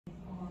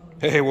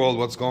Hey world,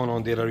 what's going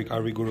on? Data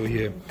Recovery Guru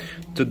here.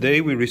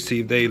 Today we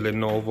received a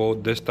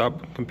Lenovo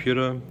desktop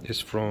computer. It's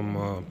from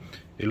a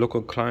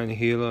local client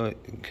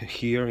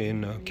here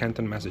in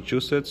Canton,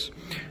 Massachusetts.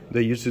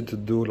 They used it to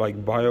do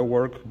like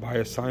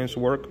bioscience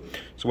work.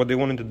 So what they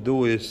wanted to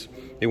do is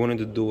they wanted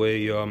to do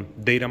a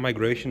data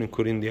migration,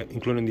 including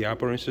the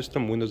operating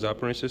system, Windows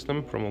operating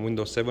system, from a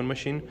Windows 7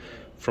 machine,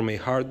 from a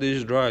hard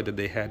disk drive that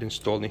they had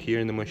installed in here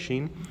in the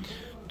machine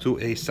to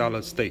a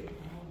solid state.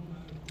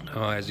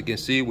 As you can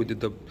see, we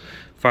did the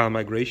file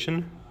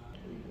migration.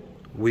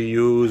 We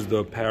used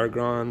the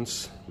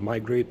Paragon's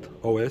Migrate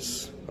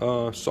OS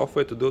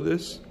software to do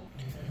this.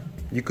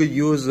 You could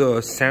use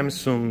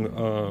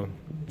Samsung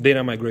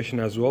data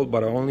migration as well,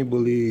 but I only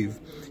believe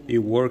it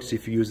works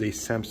if you use a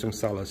Samsung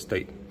solid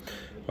state.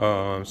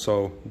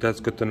 So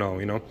that's good to know,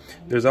 you know.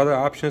 There's other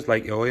options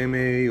like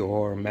OMA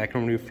or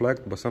Macron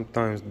Reflect, but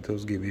sometimes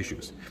those give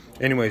issues.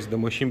 Anyways, the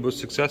machine boots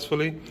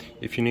successfully.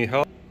 If you need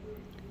help,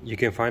 you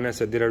can find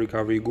us at Data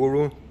Recovery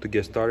Guru to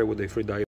get started with a free diagnosis.